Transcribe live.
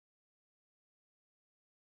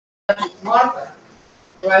marker,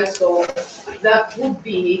 right? So that would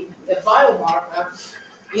be a biomarker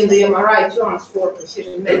in the MRI terms for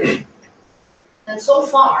precision medicine. And so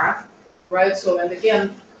far, right, so, and again,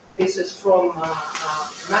 this is from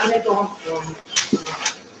Magneton, from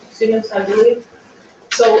Siemens, I believe.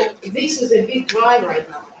 So this is a big drive right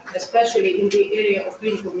now, especially in the area of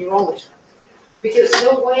clinical neurology. Because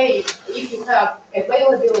no way, if you have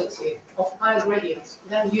availability of high gradients,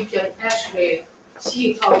 then you can actually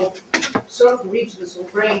see how certain regions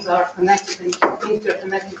of brains are connected and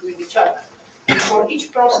interconnected with each other. And for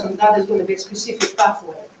each person, that is going to be a specific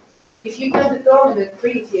pathway. If you can determine it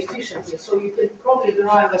pretty efficiently, so you can probably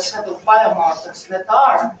derive a set of biomarkers that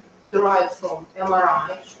are derived from MRI,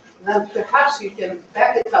 then perhaps you can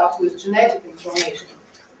back it up with genetic information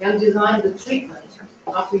and design the treatment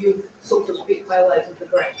after you, so to speak, highlighted the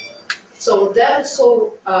brain. So that is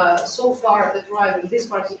so far the drive in this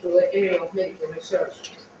particular area of medical research.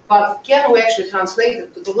 But can we actually translate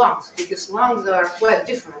it to the lungs? Because lungs are quite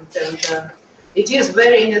different, and it is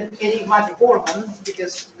very enigmatic organ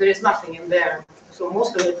because there is nothing in there. So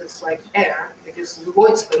most of it is like air, because the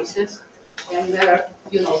void spaces, and there are,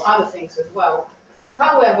 you know, other things as well.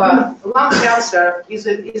 However, lung cancer is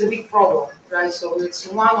a big problem, right? So it's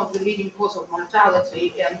one of the leading causes of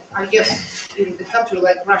mortality, and I guess in the country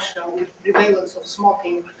like Russia, with prevalence of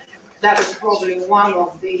smoking, that is probably one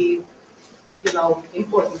of the, you know,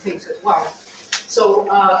 important things as well. So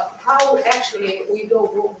how actually we go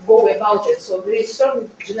about it? So there is certain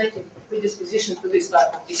genetic predisposition to this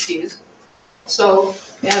type of disease. So,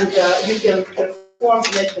 and you can perform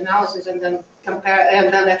genetic analysis and then compare,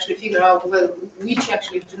 and then actually figure out which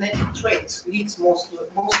actually genetic traits leads most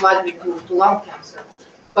likely to lung cancer.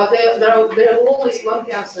 But there are always lung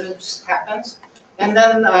cancer that just happens, and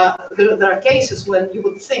then there are cases when you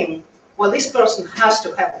would think, well, this person has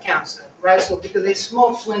to have cancer, right? So because they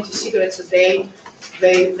smoke 20 cigarettes a day,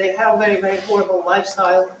 they have very, very horrible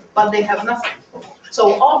lifestyle, but they have nothing.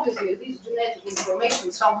 So obviously, this genetic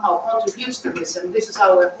information somehow contributes to this, and this is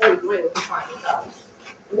our holy grail to find it out.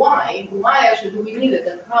 Why? Why actually do we need it,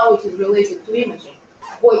 and how it is related to imaging?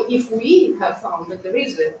 Well, if we have found that there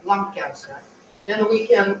is a lung cancer, then we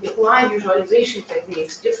can apply visualization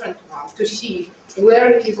techniques, different ones, to see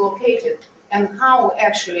where it is located and how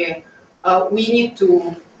actually we need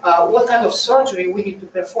to, what kind of surgery we need to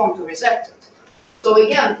perform to resect it. So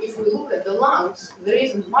again, if we look at the lungs, there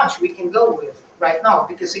isn't much we can go with right now,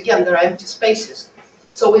 because again, there are empty spaces.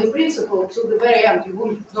 So in principle, to the very end, you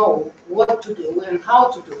wouldn't know what to do and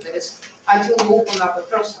how to do this until you open up a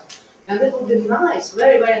person. And it would be nice,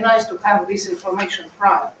 very, very nice to have this information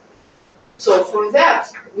prior. So for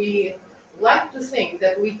that, we like to think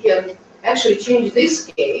that we can actually change this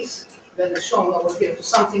case that is shown over here to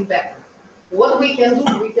something better. What we can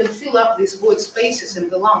do, we can fill up these void spaces in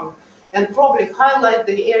the lung and probably highlight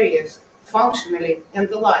the areas functionally in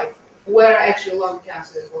the life where actually lung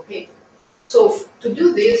cancer is located. So to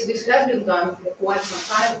do this, this has been done quite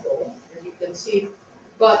some time ago, as you can see,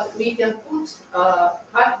 but we can put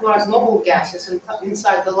high-fluorescent noble gases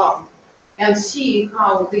inside the lung and see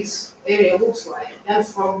how this area looks like. And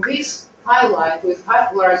from this highlight with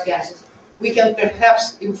high-fluorescent gases, we can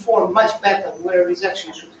perhaps inform much better where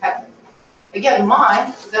resection should happen. Again,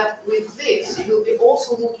 mind that with this, you'll be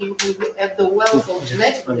also looking at the wealth of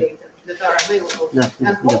genetic data that are available,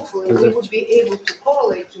 and hopefully we would be able to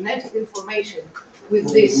correlate genetic information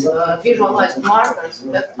with these visualized markers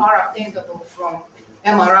that are obtainable from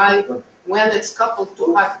MRI when it's coupled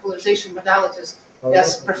to high-population modalities,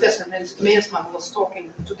 as Professor Meesman was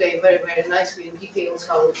talking today very, very nicely in details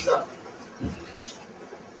how it's done.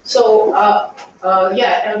 So,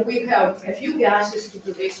 yeah, and we have a few gases to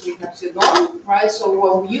do this. We have xenon, right?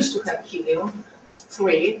 So we used to have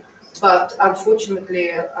helium-3, but unfortunately,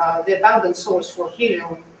 the abundant source for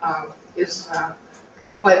helium is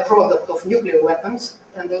by a product of nuclear weapons.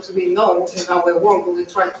 And as we know, in our world, we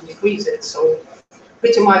try to decrease it. So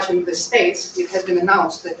pretty much in the States, it has been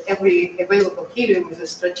announced that every available helium is a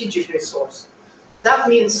strategic resource. That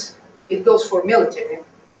means it goes for military.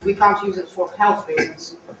 We can't use it for health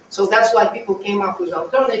reasons. So that's why people came up with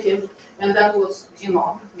alternative, and that was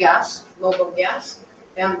xenon gas, noble gas.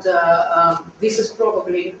 And this is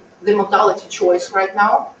probably the modality choice right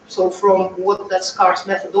now. So from what that scarce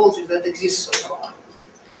methodology that exists so far.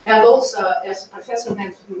 And also, as Professor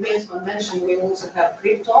Meesman mentioned, we also have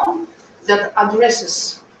krypton that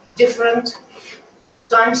addresses different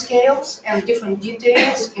timescales and different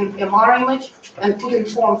details in MR image and could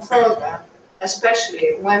inform further,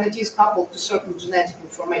 especially when it is coupled to certain genetic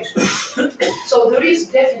information. So there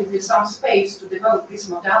is definitely some space to develop these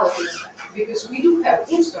modalities because we do have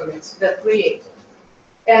instruments that create it.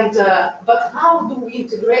 And but how do we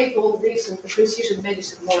integrate all this into precision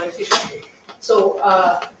medicine more efficiently? So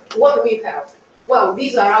what do we have? Well,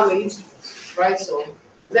 these are our instruments, right? So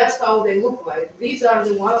that's how they look like. These are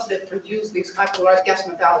the ones that produce these hypolarized gas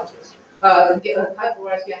metallurgies,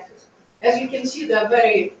 hypolarized gases. As you can see, they're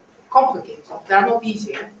very complicated. They're not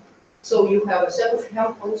easy. So you have a set of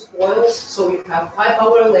chemicals, oils, so you have high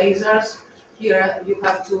power lasers. Here you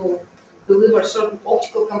have to deliver certain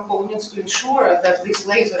optical components to ensure that these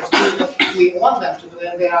lasers do what we want them to do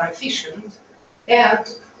and they are efficient.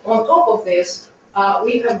 And on top of this,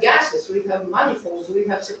 we have gases, we have manifolds, we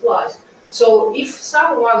have supplies. So if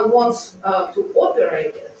someone wants to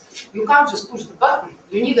operate it, you can't just push the button.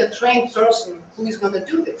 You need a trained person who is going to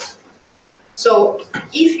do this. So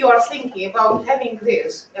if you are thinking about having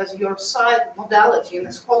this as your side modality in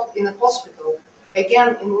a hospital,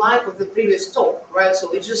 again, in light of the previous talk, right?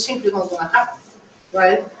 So it's just simply not going to happen,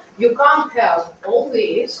 right? You can't have all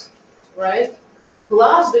these, right,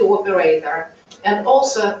 plus the operator, and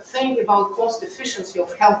also think about cost efficiency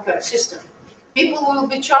of healthcare system. People will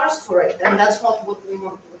be charged for it, and that's not what we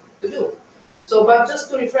want to do. So, but just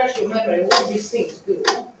to refresh your memory, what these things do,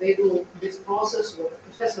 they do this process what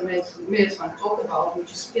Professor Meersman talked about,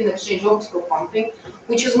 which is spin exchange optical pumping,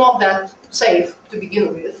 which is not that safe to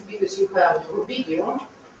begin with, because you have rubidium,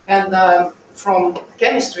 and from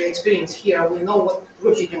chemistry experience here, we know what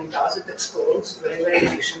rubidium does. It explodes very, very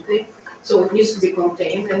efficiently. So it needs to be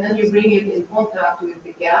contained, and then you bring it in contact with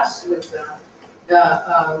the gas, with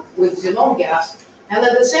xenon gas, and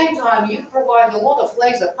at the same time, you provide a lot of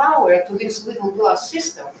laser power to this little glass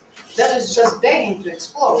system that is just begging to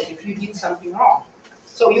explode if you did something wrong.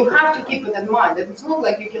 So you have to keep it in mind. And it's not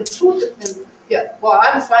like you can shoot it and, yeah, well,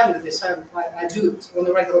 I'm fine with this. I do it on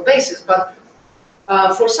a regular basis. But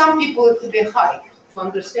for some people, it could be a hike to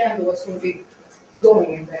understand what's going to be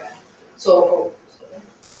going in there. So,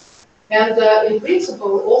 and in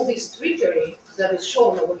principle, all this trickery that is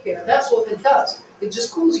shown over here, that's what it does. It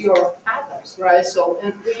just cools your atoms, right? So,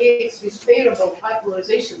 and creates this favorable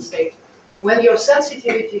hypolarization state when your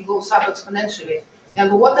sensitivity goes up exponentially.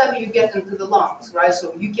 And whatever you get into the lungs, right?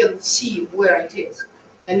 So you can see where it is.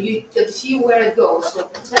 And you can see where it goes. So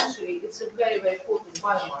potentially, it's a very, very potent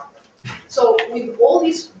biomarker. So with all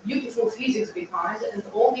this beautiful physics behind and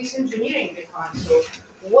all this engineering behind, so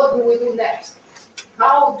what do we do next?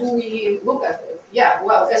 How do we look at it? Yeah,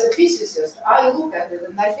 well, as a physicist, I look at it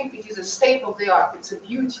and I think it is a state of the art. It's a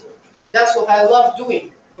beauty. That's what I love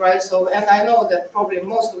doing, right? So, and I know that probably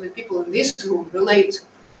most of the people in this room relate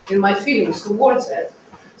in my feelings towards it.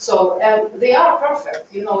 So, and they are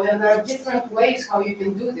perfect, you know, and there are different ways how you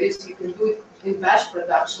can do this. You can do it in batch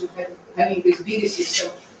production, having this BD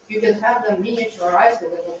system. You can have them miniaturized a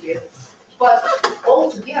little bit, but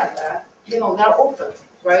altogether, you know, they're open.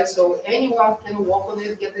 Right, so anyone can walk on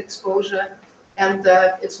it, get exposure, and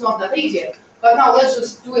it's not that easy. But now let's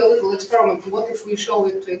just do a little experiment. What if we show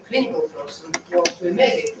it to a clinical person or to a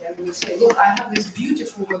medic, and we say, look, I have this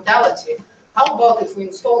beautiful modality. How about if we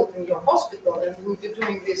install it in your hospital and we'll be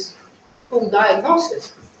doing this full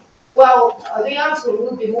diagnosis? Well, the answer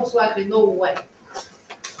will be most likely no way.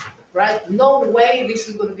 Right? No way this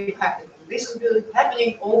is going to be happening. This is going to be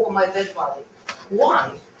happening over my dead body.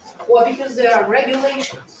 Why? Well, because there are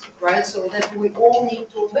regulations, right, so that we all need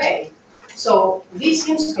to obey. So these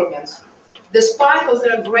instruments, despite of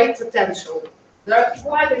their great potential, there are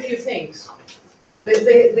quite a few things.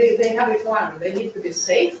 They have requirements. They need to be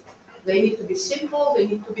safe, they need to be simple, they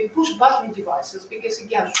need to be push-button devices, because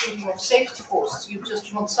again, thinking of safety costs, you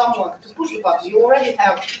just want someone to push the button. You already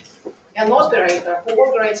have an operator who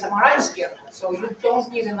operates MRI scanner, so you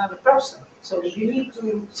don't need another person. So you need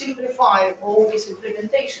to simplify all this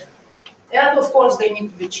implementation. And of course, they need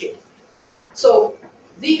to be cheap. So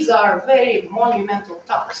these are very monumental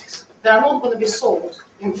tasks. They're not going to be solved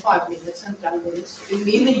in 5 minutes and 10 minutes, in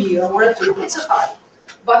a year or 2. It's a hard.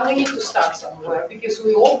 But we need to start somewhere, because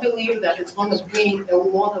we all believe that it's going to bring a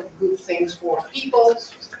lot of good things for people,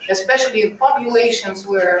 especially in populations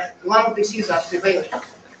where lung disease are prevalent,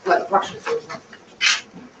 like Russia, for example.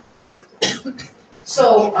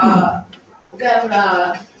 So then,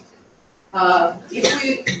 if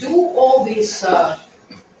we do all these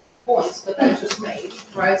points that I just made,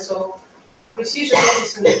 right? So precision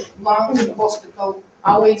medicine, lung hospital,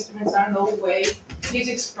 our instruments are no way,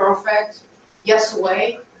 physics perfect, yes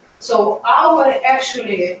way. So our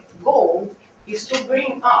actually goal is to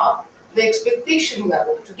bring up the expectation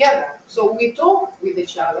level together. So we talk with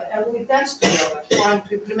each other and we dance together trying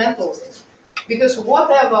to implement all this. Because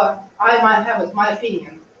whatever I might have as my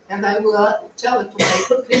opinion, and I will tell it to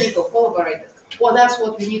my clinical collaborators, well, that's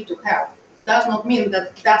what we need to have. Does not mean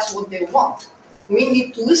that that's what they want. we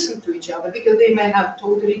need to listen to each other because they may have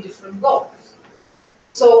totally different goals.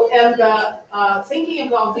 So, and thinking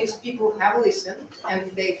about this, people have listened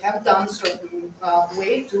and they have done certain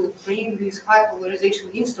way to bring these high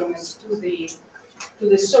polarization instruments to the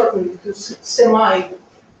certain, to semi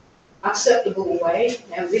acceptable way.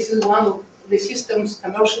 And this is one of the systems,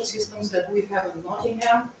 commercial systems that we have in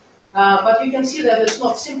Nottingham. But you can see that it's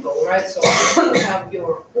not simple, right? So you have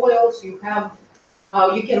your coils, you have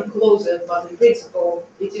you can close it, but in principle,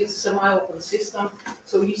 it is semi-open system.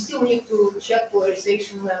 So you still need to check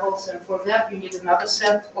polarization levels, and for that you need another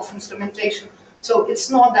set of instrumentation. So it's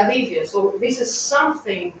not that easy. So this is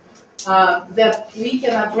something that we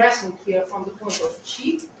can address in here from the point of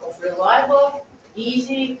cheap, of reliable,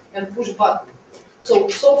 easy, and push button.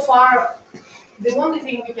 So far, the only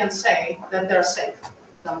thing we can say that they're safe.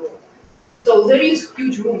 So there is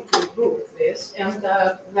huge room to improve this, and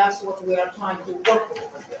that's what we are trying to work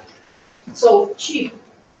with. So cheap,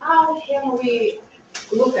 how can we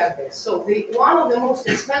look at this? So one of the most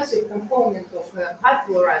expensive components of a high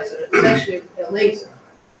polarizer is actually a laser.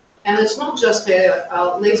 And it's not just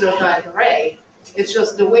a laser guide array, it's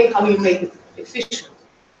just the way how you make it efficient.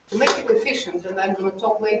 To make it efficient, and I'm going to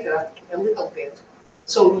talk later a little bit,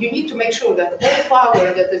 so you need to make sure that all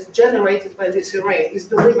power that is generated by this array is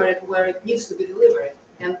delivered where it needs to be delivered,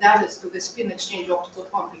 and that is to the spin exchange optical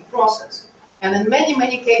pumping process. And in many,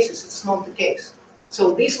 many cases, it's not the case.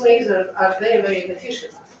 So these lasers are very, very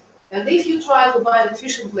inefficient. And if you try to buy an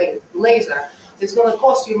efficient laser, it's going to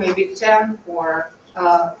cost you maybe 10 or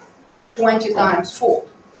 20 times fold.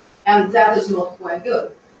 And that is not quite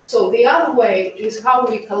good. So the other way is how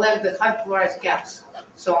we collect the high polarized gas.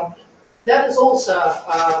 So that is also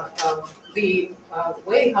the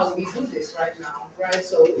way how we do this right now, right?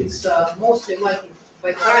 So it's mostly like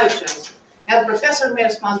by cryogens. And Professor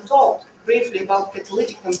Meersman talked briefly about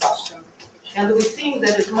catalytic combustion. And we think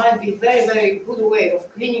that it might be a very, very good way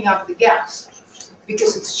of cleaning up the gas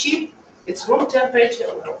because it's cheap, it's room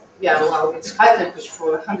temperature. Well, yeah, well, it's high temperature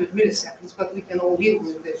for 100 milliseconds, but we can all live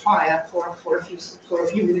with the fire for a few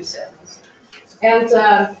milliseconds. And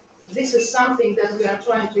this is something that we are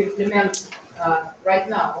trying to implement right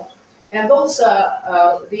now. And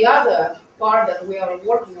also, the other part that we are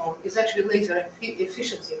working on is actually laser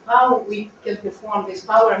efficiency, how we can perform these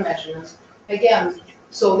power measurements. Again,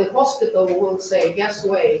 so the hospital will say, guess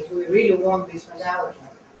what, we really want this modality.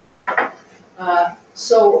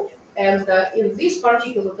 In this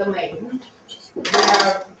particular domain,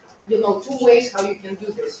 there are two ways how you can do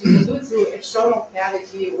this. You can do it through external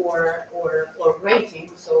cavity or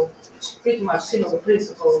grating, so it's pretty much similar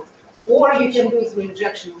principle, or you can do it through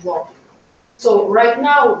injection blocking. So right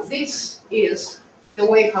now, this is the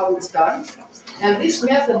way how it's done. And this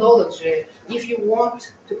methodology, if you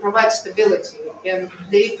want to provide stability in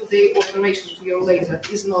day-to-day operation to your laser,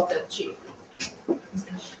 is not that cheap.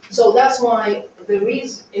 So that's why there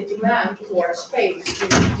is a demand for space to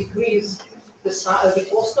decrease the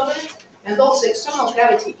cost of it. And also external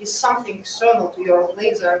cavity is something external to your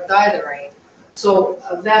laser guide array. So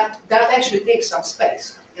that actually takes some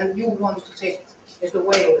space, and you want to take it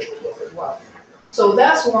away a little bit as well. So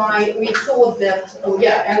that's why we thought that,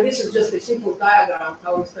 and this is just a simple diagram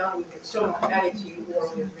how it's done with external cavity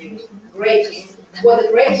or with the grating. Well, the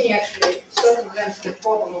grating actually circumvents the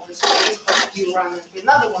problem of the space, but you run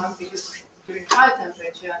another one because during high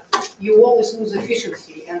temperature, you always lose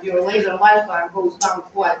efficiency and your laser lifetime goes down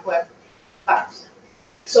quite fast.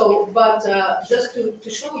 So, but just to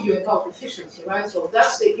show you about efficiency, right? So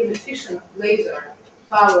that's the inefficient laser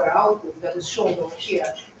power output that is shown over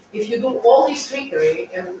here. If you do all this trickery,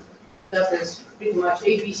 and that is pretty much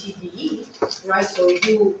A, B, C, D, E, right? So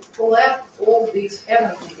you collect all this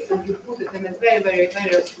energy and you put it in a very, very,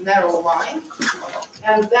 very narrow line,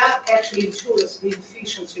 and that actually ensures the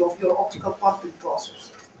efficiency of your optical pumping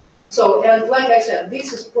process. So, and like I said,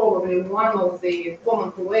 this is probably one of the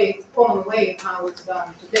common way how it's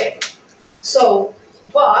done today. So,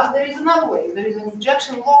 but there is another way. There is an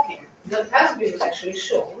injection locking that has been actually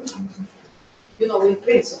shown, in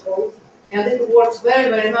principle, and it works very,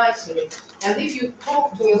 very nicely. And if you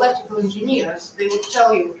talk to electrical engineers, they will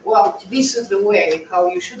tell you, well, this is the way how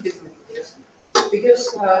you should be doing this. Because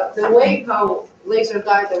the way how laser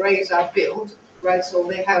guide arrays are built, right, so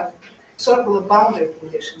they have circular boundary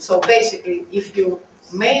conditions. So basically, if you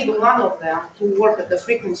made one of them to work at the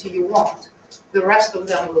frequency you want, the rest of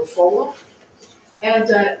them will follow. And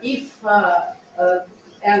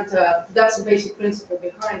that's the basic principle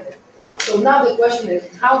behind it. So now the question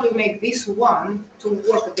is, how do you make this one to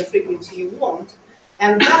work at the frequency you want?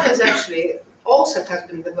 And that is actually also has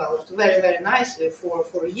been developed very, very nicely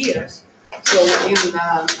for years. So in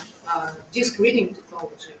disk reading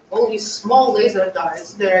technology. All these small laser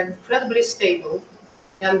dies, they're incredibly stable,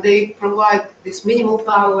 and they provide this minimal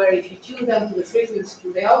power. If you tune them to the frequency,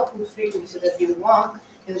 to the output frequency that you want,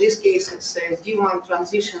 in this case it's a D1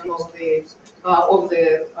 transition of the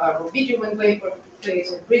rubidium and vapor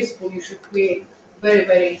phase. In principle, you should create very,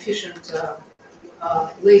 very efficient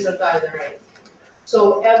laser guide array.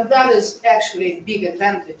 So, and that is actually a big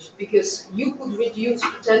advantage, because you could reduce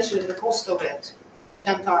potentially the cost of it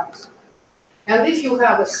 10 times. And if you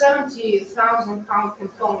have a 70,000 pound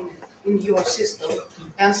component in your system,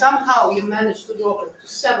 and somehow you manage to drop it to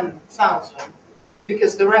 7,000,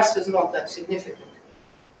 because the rest is not that significant,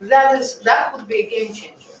 that would be a game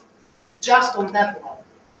changer, just on that level.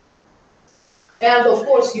 And of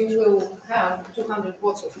course, you will have 200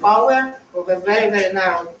 watts of power of a very, very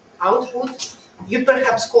narrow output. You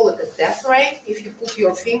perhaps call it a death ray if you put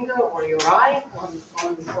your finger or your eye on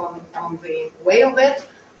the way of it,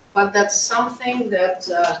 but that's something that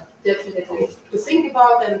definitely to think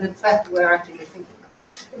about, and in fact we're actually thinking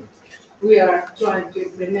about. We are trying to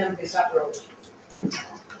implement this approach.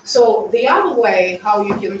 So the other way how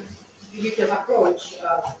you can approach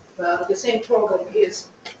the same problem is,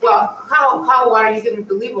 well, how are you going to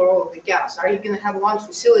deliver all of the gas? Are you going to have one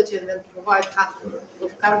facility and then provide half of the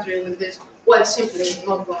country with this? Well, it's simply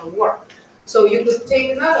not going to work. So you could take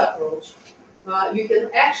another approach. You can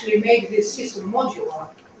actually make this system modular,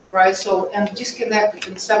 right? So, and disconnect it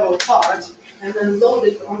in several parts, and then load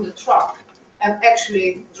it on the truck, and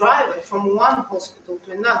actually drive it from one hospital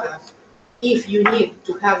to another, if you need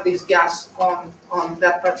to have this gas on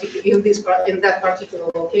that particular in that particular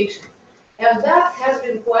location. And that has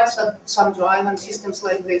been quite some drive, and systems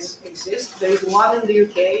like this exist. There is one in the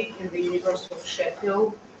UK, in the University of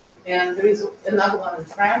Sheffield, and there is another one in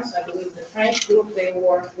France. I believe the French group, they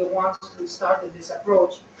were the ones who started this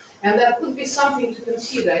approach. And that could be something to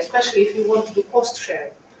consider, especially if you want to do cost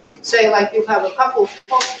sharing. Say, like you have a couple of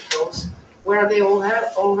hospitals where they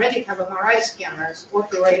already have MRI scanners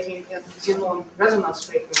operating at xenon resonance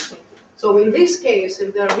frequency. So in this case,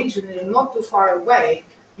 if they're regionally not too far away,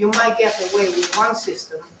 you might get away with one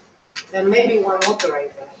system and maybe one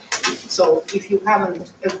operator. So if you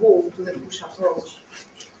haven't evolved to the push approach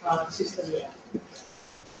system yet.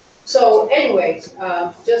 So anyways,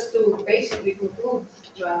 just to basically conclude,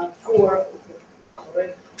 for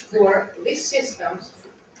these systems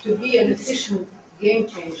to be an efficient game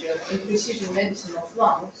changer in precision medicine of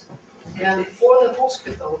lungs, and for the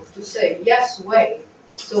hospital to say, yes, wait,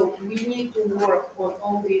 so we need to work on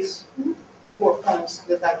all these 4 points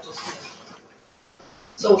that I just made.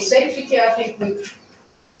 So safety, I think we've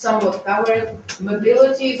somewhat covered.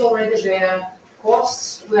 Mobility is already there.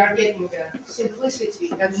 Costs, we are getting there. Simplicity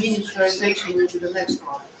and miniaturization will be the next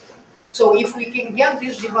one. So if we can get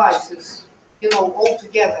these devices, all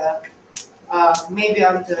together, maybe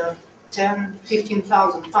under 10,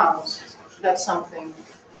 15,000 pounds, that's something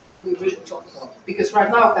we really talk about. Because right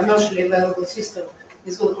now, a commercially available system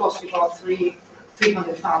is going to cost you about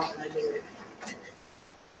 300,000, I believe.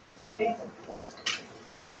 Okay.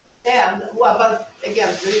 And, well, but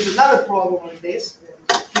again, there is another problem with this.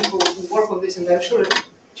 People who work on this, and I'm sure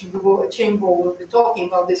Chamber will be talking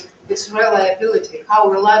about this, reliability, how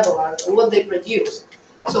reliable are they, what they produce.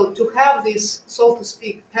 So to have this, so to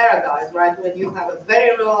speak, paradigm, right, when you have a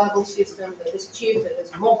very reliable system that is cheap, that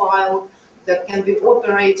is mobile, that can be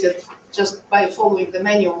operated just by following the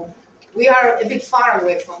manual, we are a bit far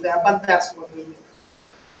away from that, but that's what we need.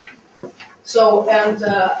 So, and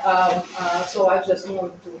so I just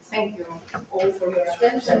want to thank you all for your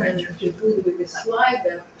attention, and conclude with this slide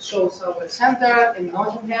that shows our center in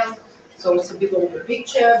Nottingham. So it's a bit older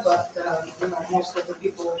picture, but most of the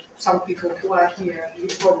people, some people who are here, you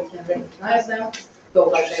probably can recognize them. Though,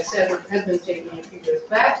 like I said, it has been taken a few years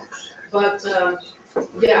back. But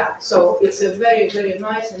yeah, so it's a very, very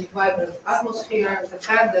nice and vibrant atmosphere. The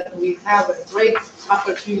fact that we have a great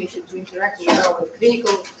opportunity to interact with our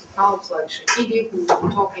clinical accounts like Shahidi, who will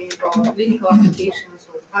be talking about clinical applications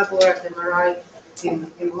of hardware MRI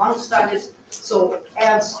in lung studies. So it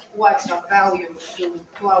adds quite some value to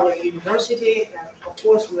our university. And of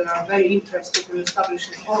course, we are very interested in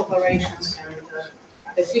establishing collaborations and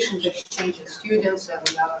efficient exchange of students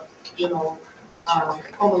and,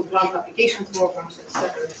 common grant application programs,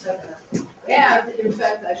 etc., etc. And in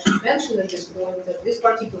fact, I should mention at this point that this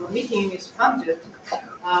particular meeting is funded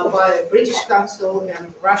by British Council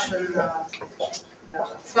and Russian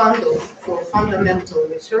Fund for Fundamental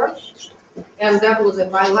Research. And that was a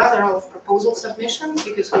bilateral proposal submission,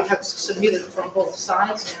 because we have submitted from both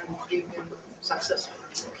sides and we've been successful.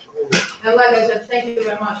 And like I said, thank you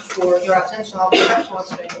very much for your attention. I'll be happy to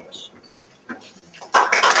answer any questions.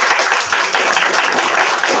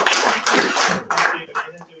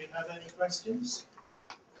 questions?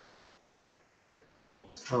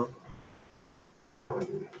 The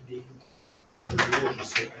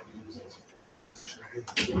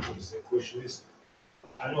question is,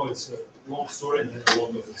 I know it's a long story and a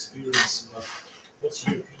lot of experience, but what's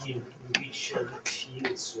your opinion in which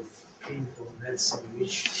fields of clinical medicine,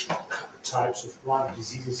 which types of lung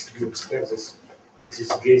diseases do you expect these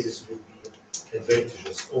gases will be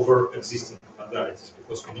advantageous over existing modalities?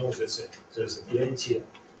 Because we know that there's plenty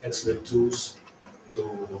excellent tools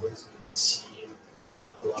to see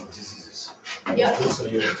lung diseases. Yeah. What are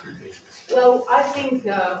your expectations? Well, I think,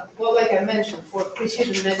 well, like I mentioned, for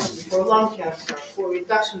precision medicine, for lung cancer, for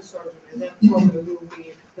reduction surgery, that probably will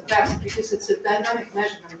be the best because it's a dynamic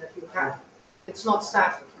measurement that you have. It's not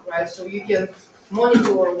static, right? So you can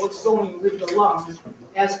monitor what's going with the lung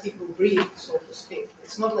as people breathe, so to speak.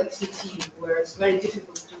 It's not like CT, where it's very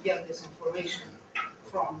difficult to get this information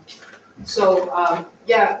from. So,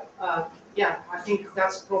 yeah, I think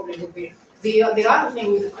that's probably would be. The other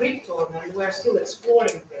thing with krypton, and we're still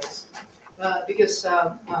exploring this, because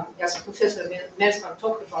as Professor Mesmer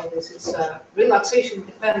talked about this, it's relaxation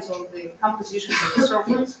depends on the composition of the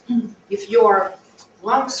surface. If your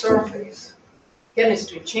lung surface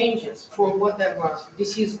chemistry changes for whatever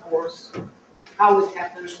disease course, how it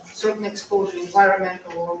happens, certain exposure,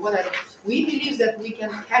 environmental or whatever, we believe that we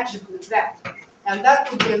can catch it with that. And that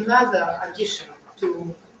would be another addition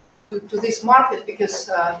to this market because,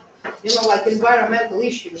 like environmental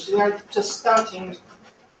issues, we are just starting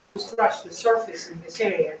to scratch the surface in this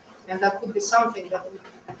area. And that could be something that we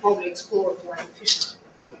could probably explore more efficiently.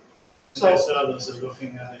 So, There's others are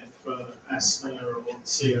looking at it for asthma or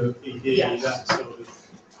COPD, Yes. that sort of.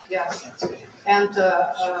 yes. That's it. And,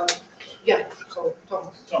 so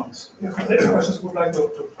Thomas. Thomas. Yeah, I just would like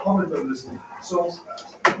to comment on this. So,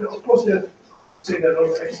 of course, there are a lot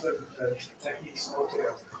of excellent techniques out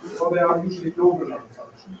there, but they are usually global lung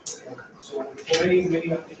functions. So, for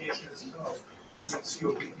many applications, in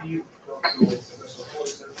COPD, Professor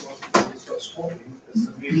Holz, that was start smoking. That's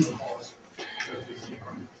the major cause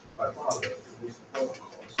by far the most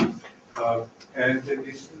important cause. And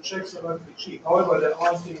these checks are not cheap. However, there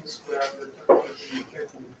are things where the technology can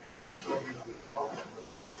be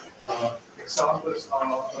examples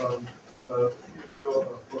are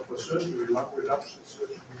for surgery, lung reduction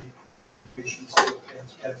surgery, patients with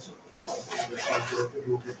cancer.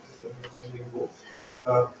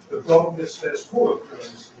 The problem is there's more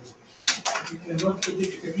occurrences. We cannot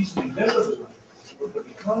predict, you can easily measure the lung function, but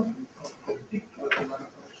we can't predict what the lung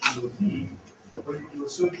function will be when you do a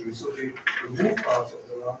surgery. So they remove parts of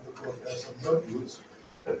the lung because there are some nodules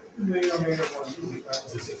that may or may not want to use.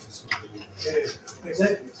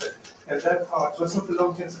 Exactly. And that part, so it's not the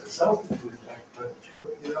lung cancer itself that will attack, but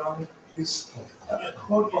the lung is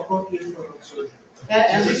quite different surgery.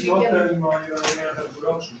 And It's if you not can, in my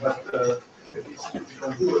production, but at least if you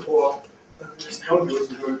can do it, or it's not yours,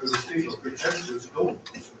 you're going to the state of pretentious, no.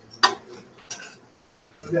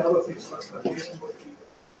 The other things like radiation,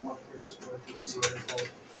 so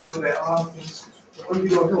there are things, but we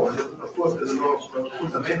don't know. And of course, there's a lot of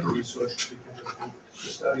fundamental research we can do to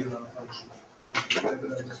study lung function. We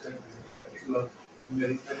can understand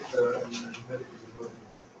medical development.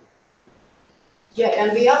 yeah,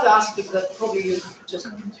 and the other aspect that probably you just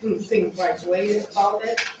didn't think right away about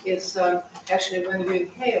it is actually when you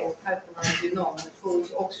inhale hyperion, it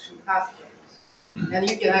follows oxygen pathways. And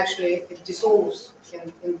you can actually, it dissolves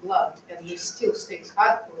in blood and it still stays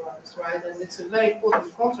hypolarized, right? And it's a very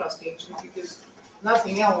potent contrast agent because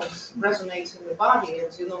nothing else resonates in the body,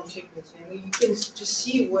 as you know, chickens. And you can just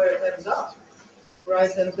see where it ends up,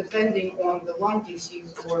 right? And depending on the lung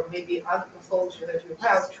disease or maybe other pathology that you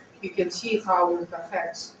have, you can see how it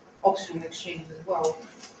affects oxygen exchange as well.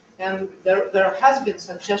 And there has been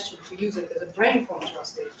suggestion to use it as a brain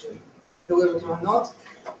contrast agent, believe it or not.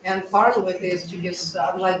 And part of it is because,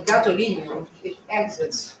 like gadolinium, it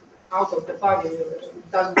exits out of the body,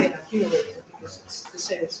 it doesn't get accumulated because it's the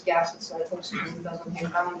same as gas, it's like oxygen, it doesn't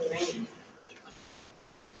hang around or anything.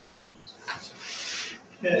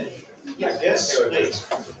 Okay. Yes. Yes, please.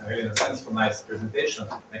 Thanks for nice presentation.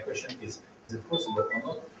 My question is it possible or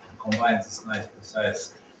not to combine this nice,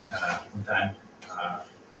 precise, on time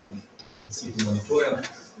CT monitoring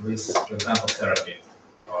with, for example, therapy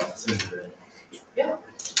or surgery? Yeah.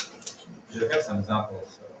 Do you have some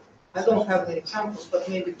examples? I don't have the examples, but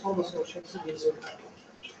maybe Thomas will show you.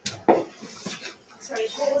 Sorry,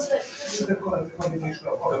 what was it? The combination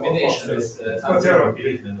of Combination with for therapy.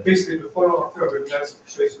 treatment, Basically, the follow-up therapy, that's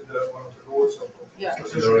basically one of the goals of Yeah.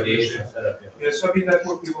 the radiation therapy. Yes, I mean, that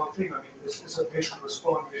would be one thing. I mean, is a patient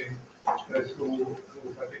responding through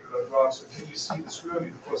particular drugs. And can you see this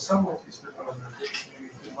early? Because some of these developments takes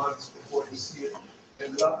maybe 2 months before you see it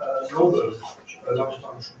in global lung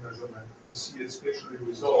function measurement. You see it spatially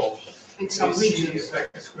resolved. In some You see regions.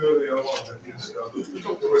 effects earlier on, at least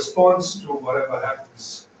the response to whatever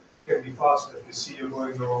happens can be faster. If you see you're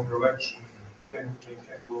going the wrong direction, can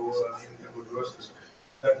go reverse.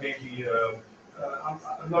 That may be.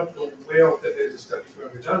 I'm not aware of that there's a study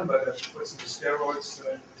currently done, but for instance, steroids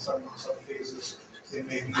in some cases they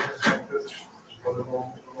may be effective for the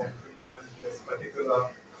wrong treatment. In particular,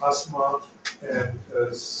 asthma and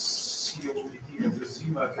COPD and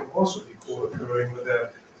emphysema can also be co-occurring with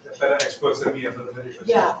that. Better experts than me under the medical.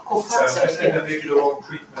 Yeah, co-factors, And then maybe the wrong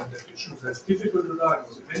treatment that you choose. That's difficult to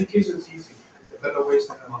diagnose. In many cases, it's easy. The better ways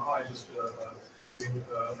than MRI, just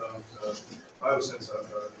biosensor.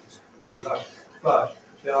 But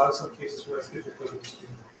there are some cases where it's difficult to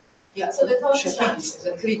distinguish. Yeah, So the thought is that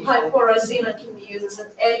the clinical. hyporazina can be used as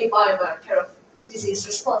an early biomarker of disease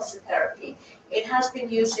response to therapy. It has been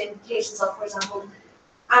used in cases of, for example,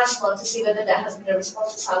 asthma to see whether there has been a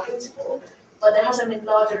response to salbutamol, but there hasn't been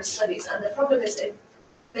larger studies. And the problem is that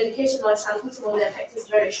medication like salbutamol, the effect is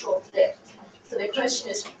very short-lived. So the question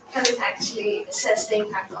is, can it actually assess the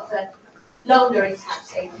impact of a longer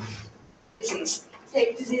impacting disease?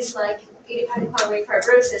 Take disease like idiopathic pulmonary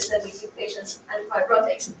fibrosis that we give patients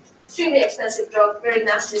antifibrotics. Extremely expensive drug, very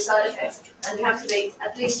nasty side effects, and you have to wait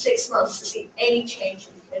at least 6 months to see any change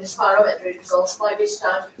in the spirometry results, by which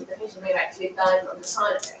time the patient may have actually died from the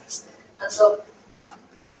side effects. And so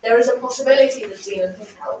there is a possibility that Xenon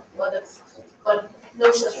can help, but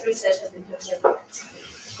no such research has been done yet. But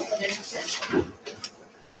there's potential.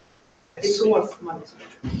 It's worth money.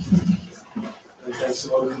 Thanks a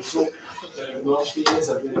lot. The last few years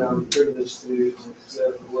I've been privileged to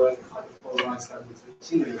observe the work of polarized standards with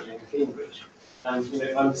teenagers in Cambridge. And I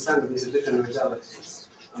understand that these are different modalities.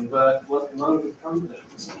 But what among the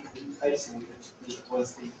problems facing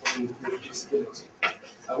was the reproducibility.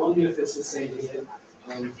 I wonder if it's the same here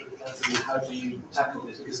for the cancer, and how do you tackle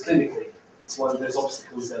this? Because clinically, it's one of those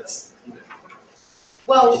obstacles that's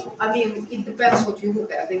Well, I mean, it depends what you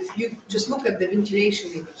look at. If you just look at the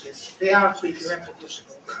ventilation images, they are pretty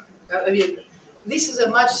reproducible. I mean, this is a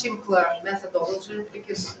much simpler methodology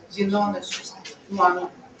because xenon is just one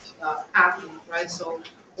atom, right? So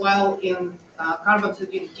while in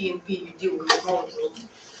carbon-13 DNP you deal with molecules,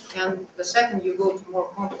 and the second you go to more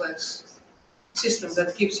complex system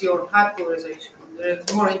that gives your high polarization, there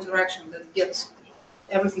is more interaction that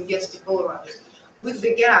everything gets depolarized. With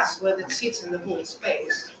the gas, when it sits in the void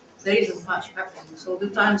space, there isn't much happening. So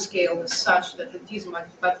the time scale is such that it is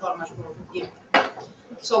by far much more forgiving.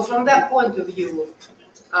 So from that point of view,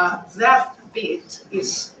 that bit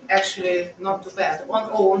is actually not too bad.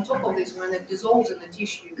 On top of this, when it dissolves in the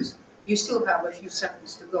tissues, you still have a few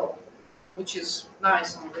seconds to go, which is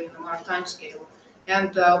nice on the NMR time scale.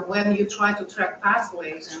 And when you try to track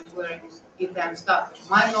pathways and where it ends up, it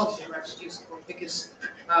might not be reproducible because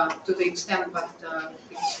to the extent that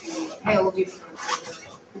it's inhale different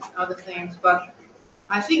other things. But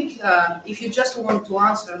I think if you just want to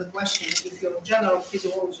answer the question if your general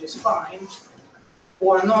physiology is fine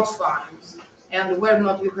or not fine, and whether or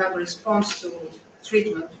not you have a response to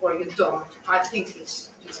treatment or you don't, I think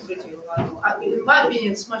it's pretty reliable. In my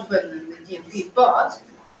opinion, it's much better than the DNP, but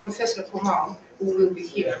Professor Komal, who will be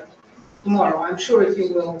here tomorrow, I'm sure he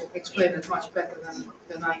will explain it much better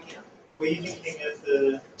than I can. Were you thinking of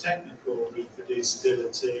the technical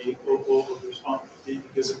reproducibility or the response?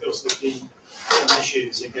 Because of course there's been some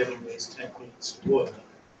issues in getting these techniques to work.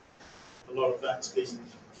 A lot of that's been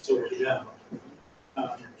sorted out.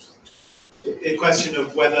 A question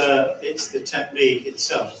of whether it's the technique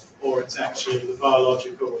itself or it's actually the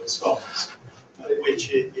biological response which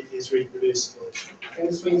it is reproducible. I think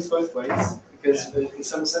it swings both ways, because in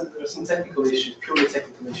some sense there are some technical issues, purely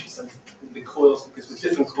technical issues, some the coils, because with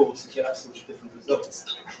different coils you get absolutely different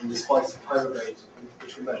results. And the spikes of pyruvate,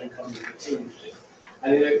 which we imagine comes with the team.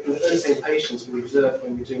 And in those same patients we observed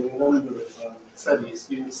when we're doing a number of studies,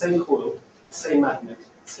 using the same coil, the same magnet,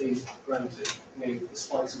 the same parameter, the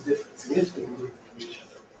spikes are different, significantly different from each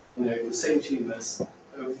other. The same tumors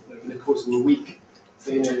over the course of a week.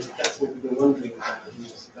 So that's what we've been wondering about.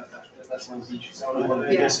 That's one of the issues.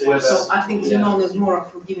 Yeah. So I think xenon is more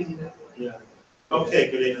forgiving that way. Yeah. Okay,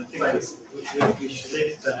 brilliant. I think we should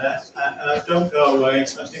leave it there. Don't go away,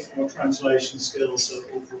 because I think more translation skills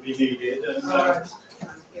will be needed. And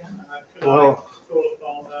could I call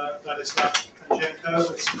upon Vladislav Kravchenko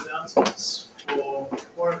with some announcements for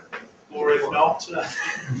work? or if not,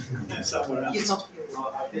 somewhere else. He's not here.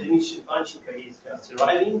 Akademician Panchika is just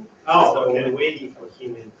arriving. Oh, So okay. we're waiting for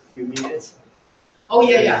him in a few minutes. Oh,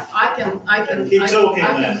 yeah, I can. Keep I can- talking I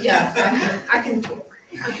can- then. Yeah, I can talk.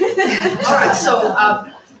 All right, so,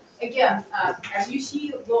 again, as you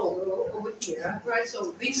see the logo over here, right,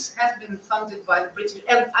 so this has been funded by the British,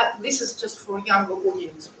 and this is just for younger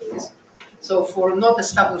audience, please. So for not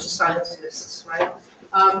established scientists, right?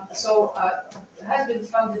 It has been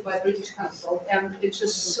funded by British Council, and it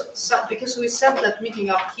just, because we set that meeting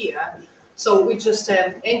up here, so we just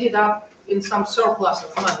ended up in some surplus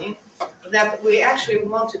of money that we actually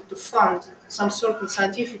wanted to fund some certain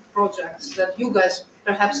scientific projects that you guys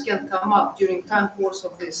perhaps can come up during time course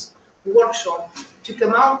of this workshop to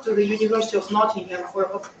come out to the University of Nottingham for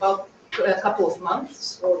about a couple of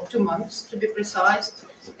months, or 2 months to be precise,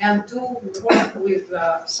 and to work with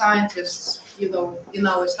scientists, in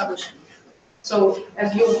our establishment. So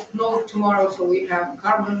as you know, tomorrow, so we have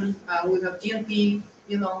carbon, we have DNP,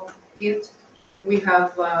 kit, we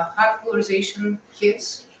have high polarization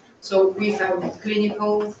kits, so we have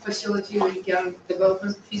clinical facility, we can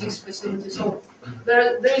development physics facility. So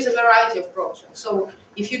there is a variety of projects. So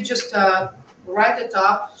if you just write it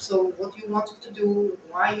up, so what you wanted to do,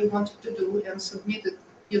 why you wanted to do, and submit it,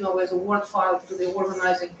 as a Word file to the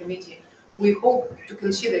organizing committee, we hope to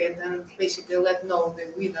consider it and basically let know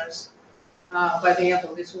the winners by the end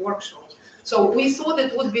of this workshop. So we thought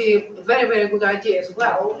it would be a very, very good idea as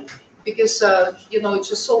well, because, it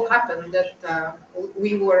just so happened that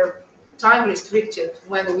we were time restricted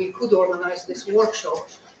when we could organize this workshop.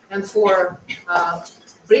 And for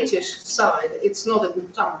British side, it's not a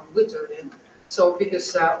good time, literally. So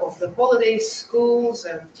because of the holidays, schools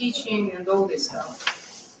and teaching and all this stuff.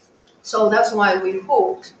 So that's why we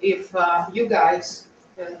hoped if you guys,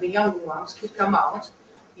 the younger ones, could come out,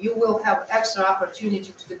 you will have extra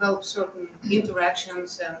opportunity to develop certain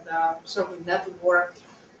interactions and certain network,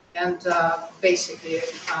 and basically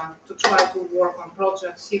to try to work on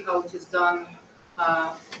projects, see how it is done,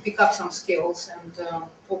 pick up some skills, and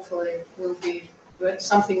hopefully will be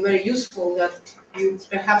something very useful that you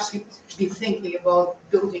perhaps be thinking about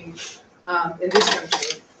building in this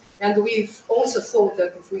country. And we've also thought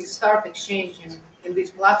that if we start exchanging in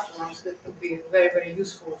these platforms, that would be very, very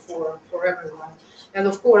useful for everyone. And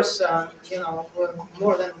of course, we're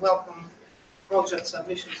more than welcome project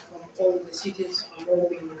submissions from all the cities, from all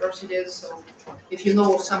the universities. So if you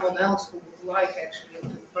know someone else who would like actually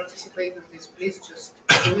to participate in this, please just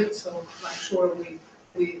do it. So I'm sure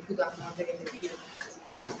we could accommodate it here.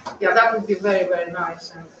 Yeah, that would be very, very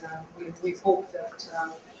nice. And we hope that,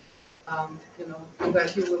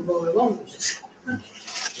 you will go along with this.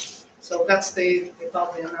 So that's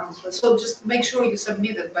about the announcement. So just make sure you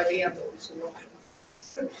submit it by the end of this workshop,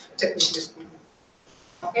 technically speaking.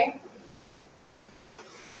 Okay?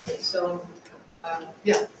 So,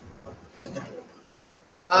 yeah.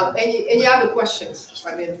 Any other questions?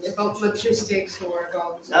 I mean, about logistics or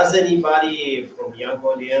about? Does anybody from young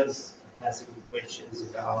audience has any questions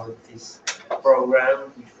about this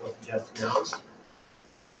program which was just announced?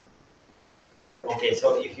 Okay,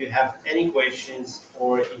 so if you have any questions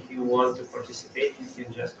or if you want to participate, you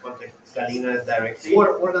can just contact Galina directly.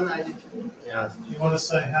 Or organize it. Yeah. Do you want to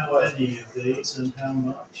say how many of these and how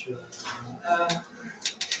much?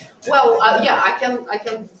 Yeah, I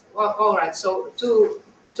can. Well, all right. So to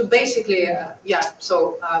basically,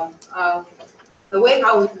 So the way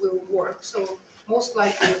how it will work. So most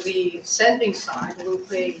likely the sending side will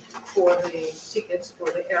pay for the tickets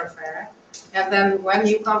for the airfare, and then when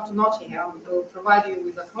you come to Nottingham, we'll provide you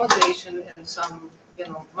with accommodation and some,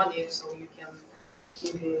 money, so you can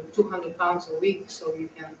give you £200 a week, so you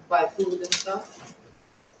can buy food and stuff.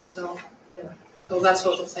 So, yeah. So that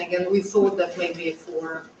sort of thing. And we thought that maybe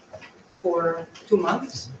for 2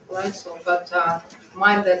 months, right? So, but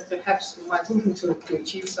mind that perhaps you might want to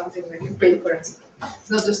achieve something like a paper. It's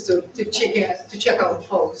not just to check out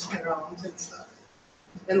folks around and stuff,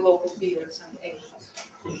 and local peers and agents,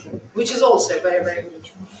 which is also very, very good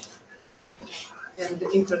and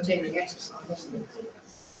entertaining exercise.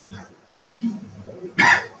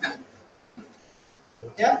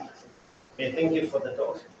 Yeah. Okay, thank you for the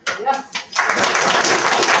talk. Yeah.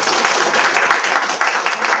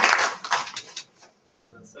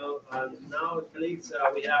 So now, colleagues,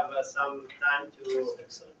 we have some time to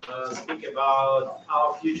speak about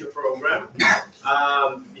our future program.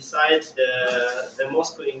 Besides the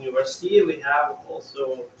Moscow University, we have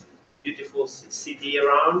also beautiful city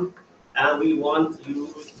around, and we want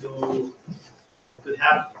you to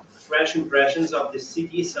have fresh impressions of the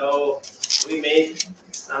city. So we made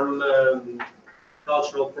some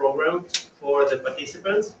cultural program for the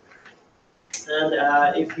participants.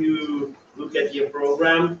 And if you look at your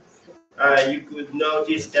program, you could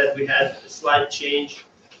notice that we had a slight change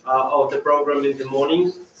of the program in the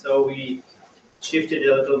morning. So we shifted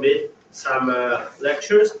a little bit some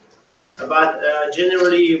lectures, but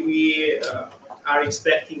generally we are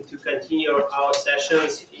expecting to continue our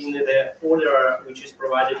sessions in the order which is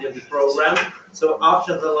provided in the program. So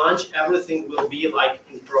after the lunch, everything will be like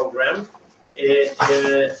in program.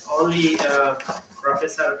 Only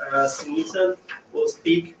Professor Sinitsan will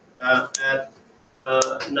speak at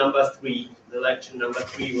number 3. The lecture number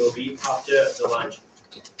 3 will be after the lunch.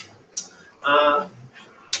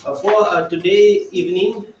 For today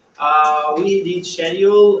evening, we did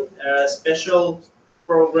schedule a special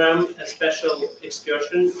program, a special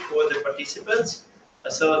excursion for the participants.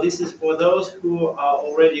 So this is for those who are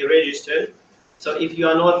already registered. So if you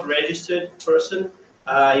are not registered person,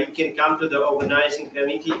 you can come to the organizing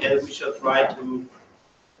committee and we shall try to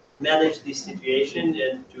manage this situation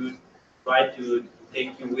and to try to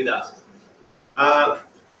take you with us.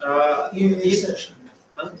 Evening session.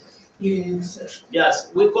 Huh? Evening session. Yes,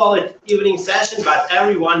 we call it evening session, but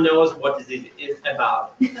everyone knows what it is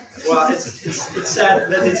about. Well, it's said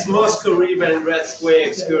that it's Moscow River and Red Square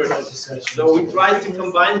excursion. So we try to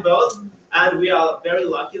combine both, and we are very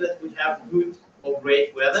lucky that we have good or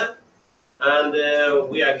great weather, and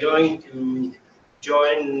we are going to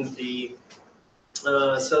join the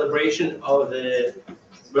celebration of the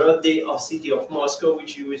birthday of city of Moscow,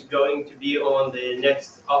 which is going to be on the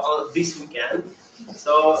next on this weekend.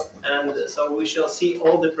 So we shall see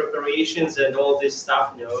all the preparations and all this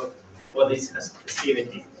stuff, you know, for this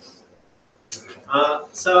festivity.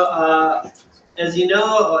 As you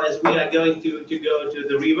know, as we are going to go to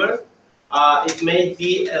the river, it may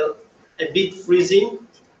be a bit freezing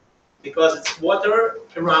because it's water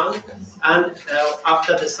around, and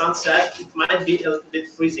after the sunset, it might be a bit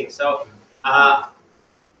freezing. So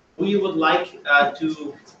we would like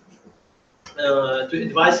to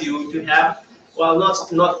advise you to have, well,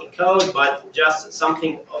 not a coat, but just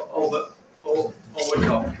something over top,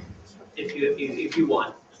 if you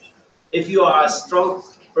want. If you are a strong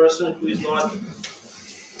person who is not,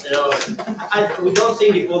 you know, we don't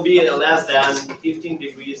think it will be less than 15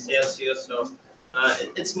 degrees Celsius, so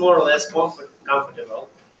it's more or less comfortable.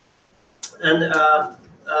 And the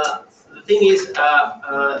thing is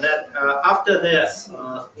that after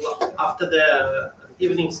the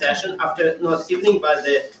evening session, not evening but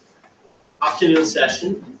the afternoon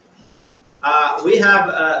session, we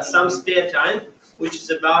have some spare time, which is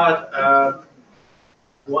about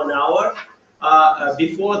 1 hour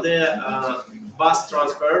before the bus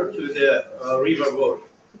transfer to the river road.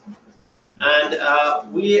 And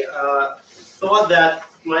we thought that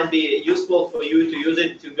it might be useful for you to use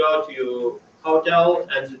it to go to your hotel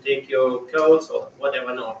and to take your coats or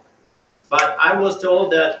whatever not. But I was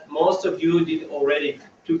told that most of you did already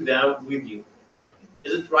took them with you.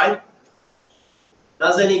 Is it right?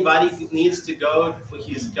 Does anybody needs to go for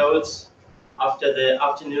his coats after the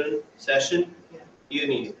afternoon session? You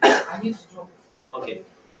need it. I need to talk. Okay.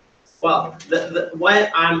 Well,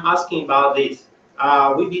 why I'm asking about this,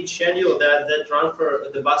 we did schedule that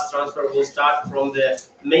the bus transfer will start from the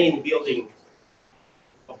main building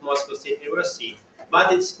of Moscow State University,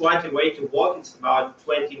 but it's quite a way to walk. It's about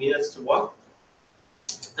 20 minutes to walk,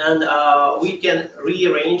 and we can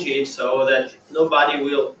rearrange it so that nobody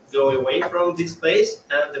will go away from this place,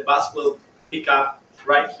 and the bus will pick up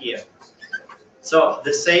right here. So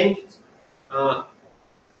the same.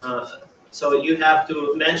 So you have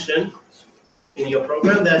to mention in your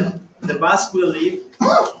program that the bus will leave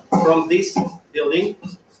from this building.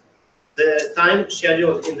 The time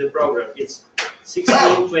scheduled in the program it's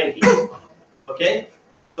 16:20. Okay,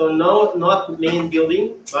 so no, not main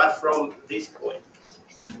building, but from this point.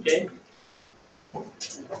 Okay,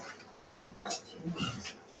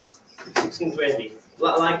 16:20,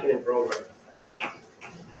 like in a program.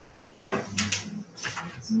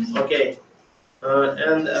 Okay.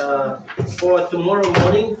 And for tomorrow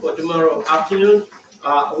morning, for tomorrow afternoon,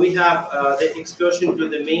 we have the excursion to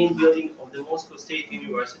the main building of the Moscow State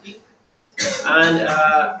University. And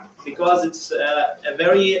because it's a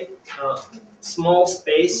very small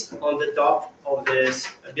space on the top of this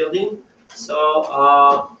building,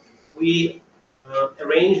 so we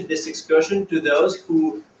arranged this excursion to those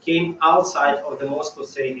who came outside of the Moscow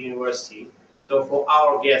State University. So for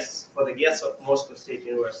our guests, for the guests of Moscow State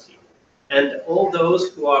University. And all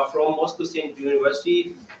those who are from Moscow State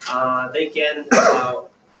University, they can go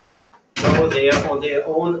there on their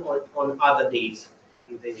own on other days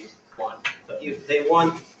if they want. So if they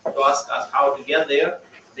want to ask us how to get there,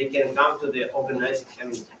 they can come to the organizing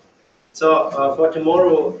committee. So for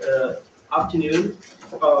tomorrow afternoon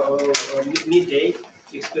midday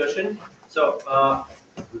excursion. So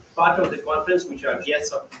part of the conference, which are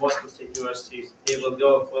guests of Moscow State University, they will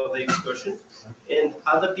go for the excursion, and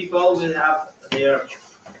other people will have their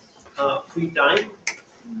free time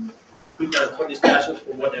for discussions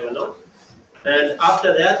for whatever not. And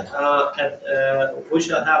after that, we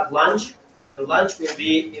shall have lunch. The lunch will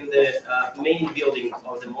be in the main building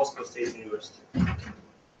of the Moscow State University.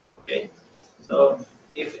 Okay, so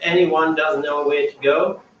if anyone doesn't know where to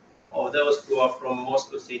go, or those who are from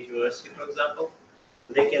Moscow State University, for example,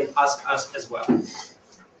 they can ask us as well.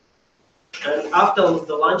 And after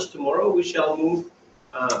the lunch tomorrow, we shall move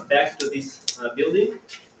back to this building.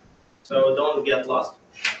 So don't get lost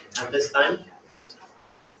at this time.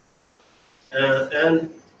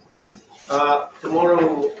 And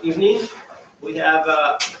tomorrow evening, we have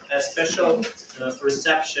a special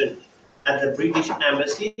reception at the British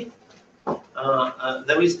Embassy.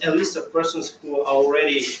 There is a list of persons who are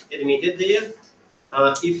already admitted there.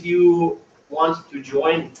 If you want to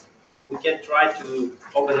join, we can try to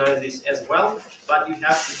organize this as well, but you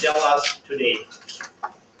have to tell us today.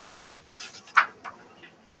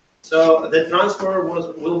 So the transfer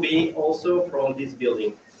will be also from this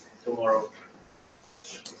building tomorrow.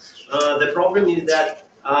 The problem is that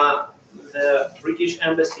the British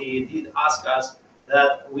Embassy did ask us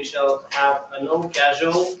that we shall have a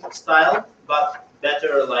non-casual style, but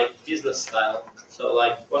better like business style. So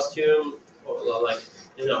like costume, or like,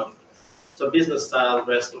 you know, so business style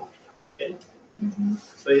dressing. Okay.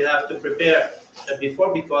 So you have to prepare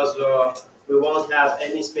before, because we won't have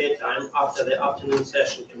any spare time after the afternoon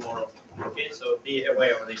session tomorrow. Okay, so be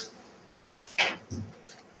aware of this.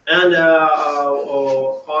 And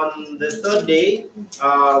on the third day,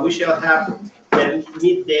 we shall have a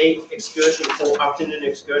midday excursion or afternoon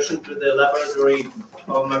excursion to the laboratory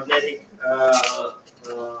of magnetic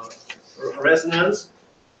resonance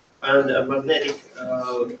and magnetic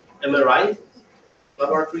MRI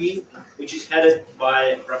laboratory, which is headed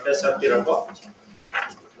by Professor Pirogov.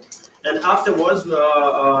 And afterwards,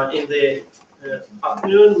 in the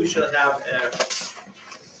afternoon, we shall have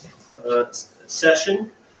a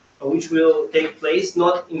session which will take place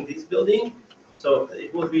not in this building, so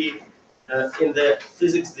it will be in the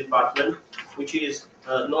physics department, which is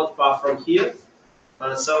not far from here.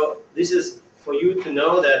 So this is for you to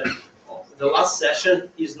know that the last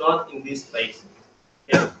session is not in this place.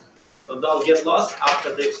 Okay? So don't get lost.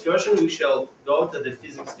 After the excursion, we shall go to the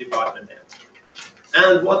physics department there.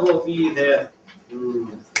 And what will be the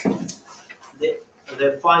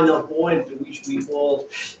final point to which we all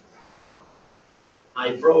are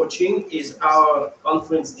approaching is our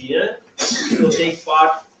conference dinner, which will take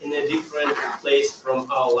part in a different place from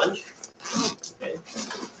our lunch. Okay.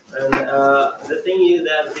 And the thing is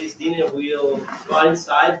that this dinner will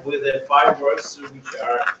coincide with the fireworks which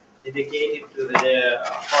are dedicated to the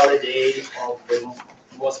holiday of the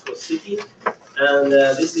Moscow city. And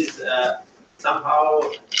this is somehow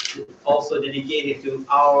also dedicated to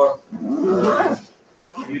our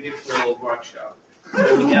beautiful workshop.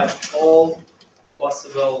 So we have all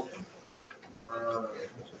possible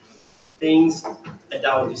things at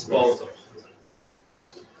our disposal.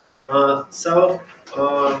 For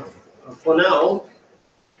now,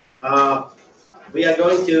 we are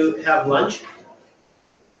going to have lunch.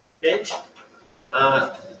 Okay.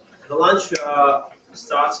 The lunch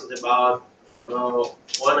starts at about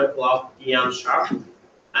 1 o'clock p.m. sharp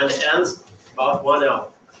and ends about 1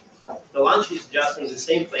 hour. The lunch is just in the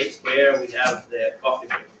same place where we have the coffee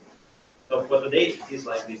break. So for today, it is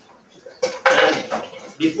like this. And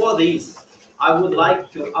before this, I would like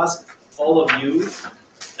to ask all of you,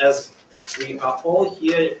 as we are all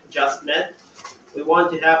here just met, we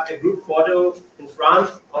want to have a group photo in front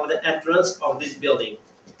of the entrance of this building.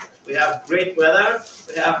 We have great weather,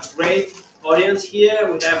 we have great audience here,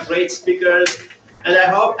 we have great speakers, and I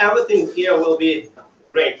hope everything here will be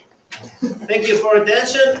great. Thank you for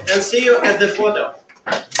attention, and see you at the photo.